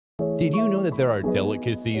Did you know that there are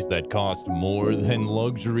delicacies that cost more than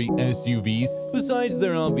luxury SUVs? Besides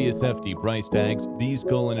their obvious hefty price tags, these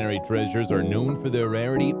culinary treasures are known for their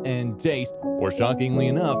rarity and taste, or shockingly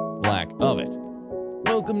enough, lack of it.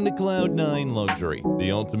 Welcome to Cloud9 Luxury,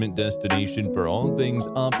 the ultimate destination for all things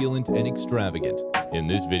opulent and extravagant. In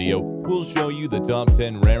this video, we'll show you the top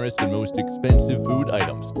 10 rarest and most expensive food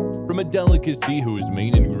items, from a delicacy whose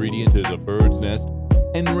main ingredient is a bird's nest,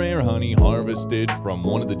 and rare honey harvested from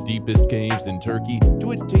one of the deepest caves in Turkey,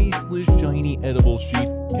 to a tasteless, shiny edible sheet,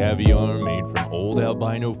 caviar made from old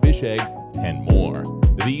albino fish eggs, and more.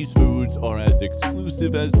 These foods are as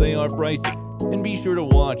exclusive as they are pricey, and be sure to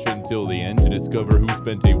watch until the end to discover who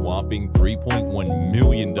spent a whopping $3.1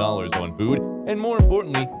 million on food, and more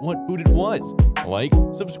importantly, what food it was. Like,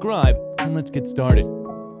 subscribe, and let's get started.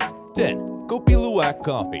 10. Kopi Luwak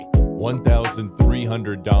coffee,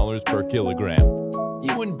 $1,300 per kilogram.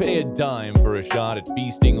 You wouldn't pay a dime for a shot at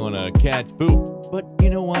feasting on a cat's poop, but you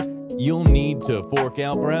know what? You'll need to fork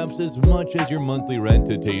out perhaps as much as your monthly rent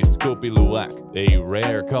to taste Kopi Luwak, a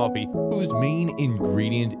rare coffee whose main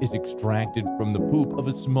ingredient is extracted from the poop of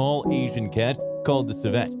a small Asian cat called the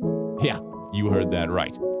civet. Yeah, you heard that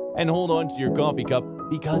right. And hold on to your coffee cup,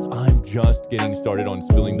 because I'm just getting started on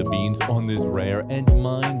spilling the beans on this rare and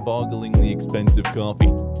mind-bogglingly expensive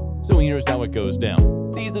coffee. So here's how it goes down.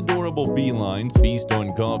 These adorable felines feast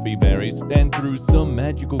on coffee berries, and through some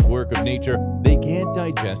magical quirk of nature, they can't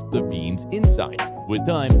digest the beans inside. With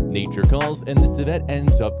time, nature calls, and the civet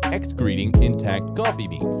ends up excreting intact coffee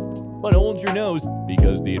beans. But hold your nose,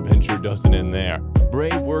 because the adventure doesn't end there.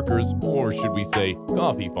 Brave workers, or should we say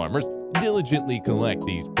coffee farmers, diligently collect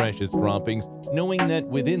these precious droppings, knowing that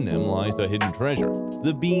within them lies a hidden treasure.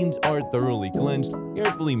 The beans are thoroughly cleansed,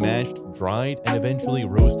 carefully mashed, dried, and eventually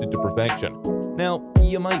roasted to perfection. Now,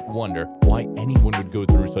 you might wonder why anyone would go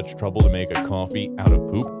through such trouble to make a coffee out of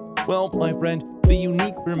poop. Well, my friend, the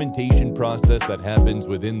unique fermentation process that happens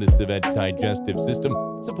within the civet's digestive system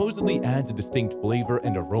supposedly adds a distinct flavor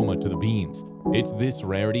and aroma to the beans. It's this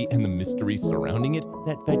rarity and the mystery surrounding it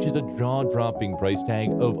that fetches a jaw-dropping price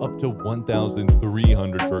tag of up to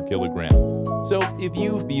 $1,300 per kilogram. So if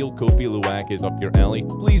you feel Kopi Luwak is up your alley,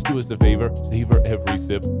 please do us a favor, savor every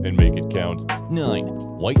sip and make it count. 9.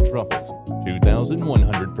 White truffles,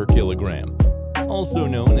 $2,100 per kilogram. Also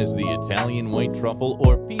known as the Italian white truffle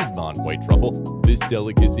or Piedmont white truffle, this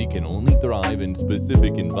delicacy can only thrive in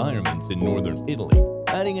specific environments in northern Italy,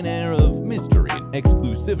 adding an air of mystery and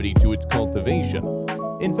exclusivity to its cultivation.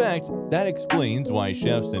 In fact, that explains why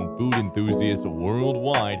chefs and food enthusiasts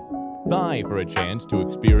worldwide vie for a chance to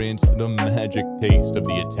experience the magic taste of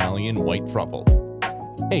the Italian white truffle.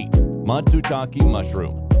 8. Matsutake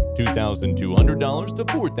mushroom, $2,200 to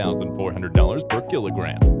 $4,400 per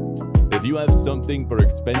kilogram. If you have something for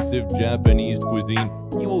expensive Japanese cuisine,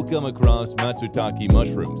 you will come across matsutake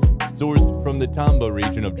mushrooms, sourced from the Tamba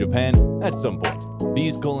region of Japan at some point.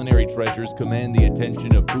 These culinary treasures command the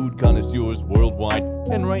attention of food connoisseurs worldwide,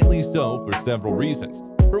 and rightly so for several reasons.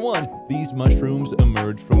 For one, these mushrooms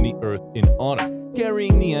emerge from the earth in autumn,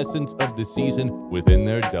 carrying the essence of the season within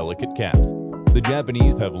their delicate caps. The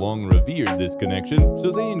Japanese have long revered this connection, so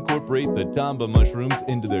they incorporate the Tamba mushrooms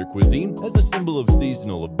into their cuisine as a symbol of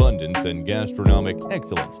seasonal abundance and gastronomic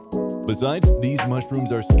excellence. Besides, these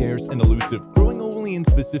mushrooms are scarce and elusive, growing only in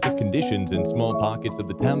specific conditions in small pockets of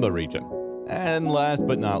the Tamba region. And last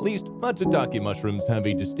but not least, matsutake mushrooms have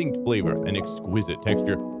a distinct flavor and exquisite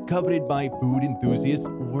texture, coveted by food enthusiasts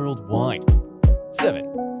worldwide. 7.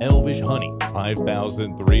 Elvish honey,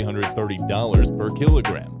 $5,330 per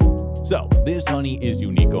kilogram. So, this honey is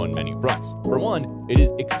unique on many fronts. For one, it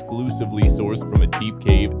is exclusively sourced from a deep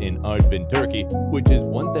cave in Artvin, Turkey, which is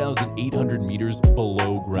 1,800 meters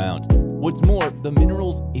below ground. What's more, the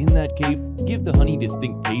minerals in that cave give the honey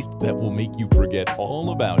distinct taste that will make you forget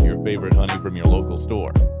all about your favorite honey from your local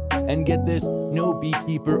store. And get this, no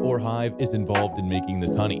beekeeper or hive is involved in making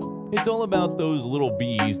this honey. It's all about those little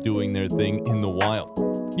bees doing their thing in the wild.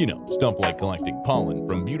 You know, stuff like collecting pollen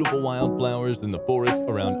from beautiful wildflowers in the forests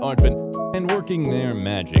around Artvin and working their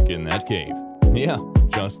magic in that cave. Yeah,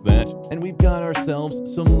 just that. And we've got ourselves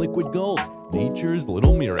some liquid gold, nature's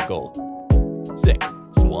little miracle. 6.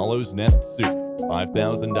 Swallow's nest soup,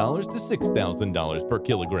 $5,000 to $6,000 per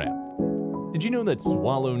kilogram. Did you know that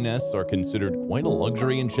swallow nests are considered quite a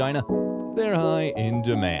luxury in China? They're high in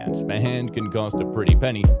demand and can cost a pretty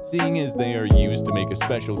penny, seeing as they are used to make a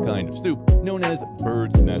special kind of soup known as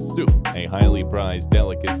bird's nest soup, a highly prized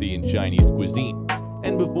delicacy in Chinese cuisine.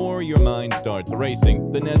 And before your mind starts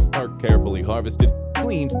racing, the nests are carefully harvested,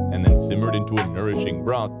 cleaned, and then simmered into a nourishing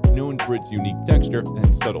broth known for its unique texture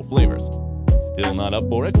and subtle flavors. Still not up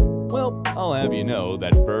for it? Well, I'll have you know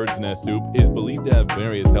that bird's nest soup is believed to have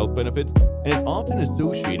various health benefits and is often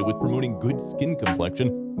associated with promoting good skin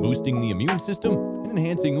complexion, boosting the immune system, and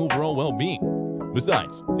enhancing overall well-being.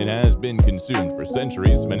 Besides, it has been consumed for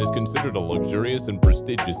centuries and is considered a luxurious and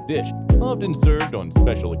prestigious dish, often served on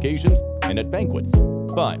special occasions and at banquets.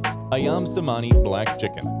 5. Ayam Samani Black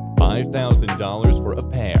Chicken, $5,000 for a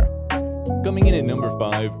pair. Coming in at number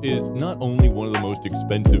 5 is not only one of the most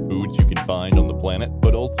expensive foods you can find on the planet,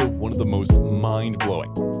 but also one of the most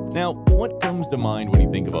mind-blowing. Now, what comes to mind when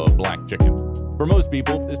you think of a black chicken? For most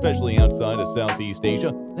people, especially outside of Southeast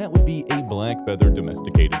Asia, that would be a black-feathered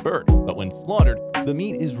domesticated bird. But when slaughtered, the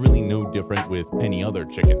meat is really no different with any other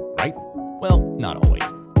chicken, right? Well, not always.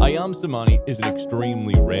 Ayam Samani is an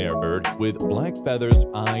extremely rare bird with black feathers,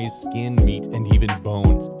 eyes, skin, meat, and even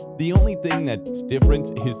bones. The only thing that's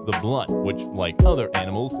different is the blood, which, like other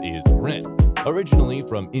animals, is red. Originally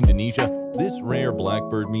from Indonesia, this rare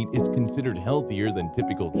blackbird meat is considered healthier than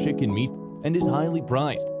typical chicken meat and is highly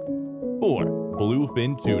prized. 4.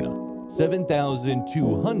 Bluefin tuna,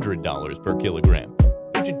 $7,200 per kilogram.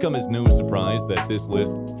 It should come as no surprise that this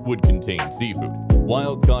list would contain seafood.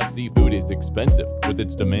 Wild-caught seafood is expensive, with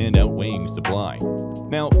its demand outweighing supply.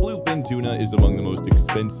 Now, bluefin tuna is among the most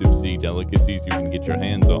expensive sea delicacies you can get your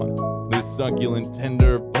hands on. This succulent,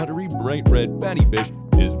 tender, buttery, bright red fatty fish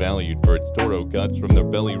is valued for its toro cuts from the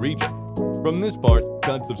belly region. From this part,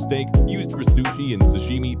 cuts of steak used for sushi and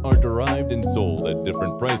sashimi are derived and sold at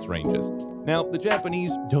different price ranges. Now, the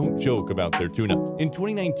Japanese don't joke about their tuna. In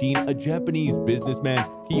 2019, a Japanese businessman,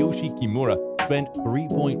 Kiyoshi Kimura, spent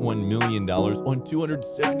 $3.1 million on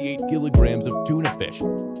 278 kilograms of tuna fish.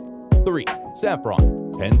 3.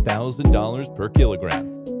 Saffron, $10,000 per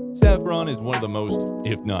kilogram. Saffron is one of the most,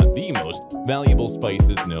 if not the most, valuable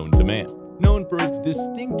spices known to man. Known for its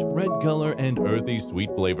distinct red color and earthy sweet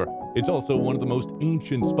flavor, it's also one of the most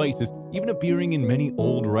ancient spices, even appearing in many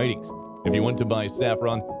old writings. If you want to buy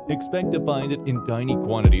saffron, expect to find it in tiny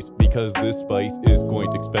quantities because this spice is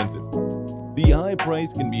quite expensive. The high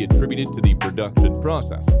price can be attributed to the production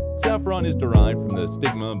process. Saffron is derived from the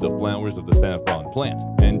stigma of the flowers of the saffron plant,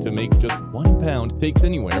 and to make just 1 pound takes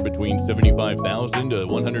anywhere between 75,000 to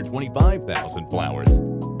 125,000 flowers.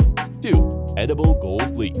 2. Edible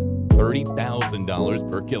gold leaf,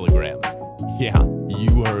 $30,000 per kilogram. Yeah,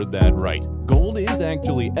 you heard that right. Gold is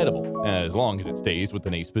actually edible, as long as it stays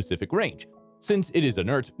within a specific range. Since it is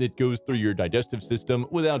inert, it goes through your digestive system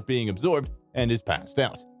without being absorbed and is passed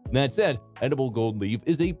out. That said, edible gold leaf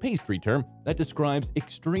is a pastry term that describes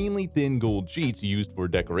extremely thin gold sheets used for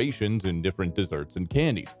decorations in different desserts and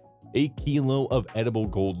candies. A kilo of edible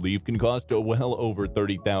gold leaf can cost well over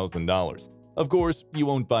 $30,000. Of course, you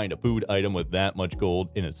won't find a food item with that much gold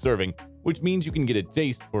in a serving, which means you can get a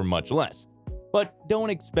taste for much less. But don't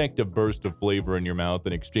expect a burst of flavor in your mouth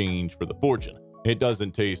in exchange for the fortune. It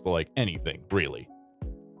doesn't taste like anything, really.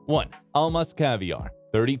 1. Almas caviar,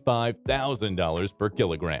 $35,000 per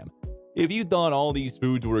kilogram. If you thought all these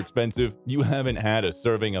foods were expensive, you haven't had a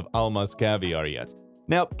serving of Almas caviar yet.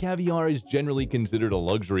 Now, caviar is generally considered a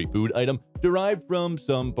luxury food item derived from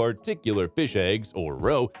some particular fish eggs or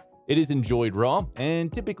roe. It is enjoyed raw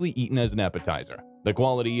and typically eaten as an appetizer. The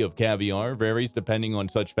quality of caviar varies depending on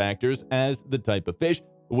such factors as the type of fish,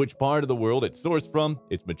 which part of the world it's sourced from,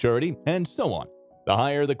 its maturity, and so on. The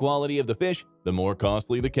higher the quality of the fish, the more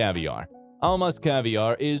costly the caviar. Almas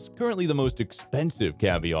caviar is currently the most expensive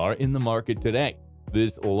caviar in the market today.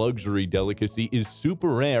 This luxury delicacy is super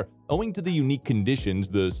rare owing to the unique conditions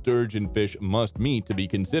the sturgeon fish must meet to be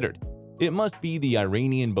considered. It must be the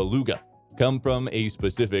Iranian beluga, come from a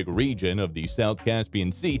specific region of the South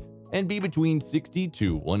Caspian Sea, and be between 60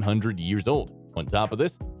 to 100 years old. On top of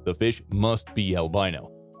this, the fish must be albino.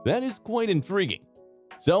 That is quite intriguing.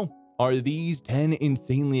 So, are these 10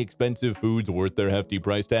 insanely expensive foods worth their hefty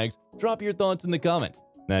price tags? Drop your thoughts in the comments.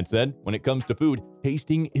 That said, when it comes to food,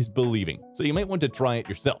 tasting is believing, so you might want to try it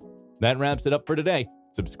yourself. That wraps it up for today.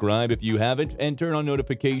 Subscribe if you haven't, and turn on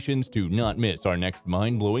notifications to not miss our next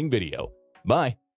mind-blowing video. Bye!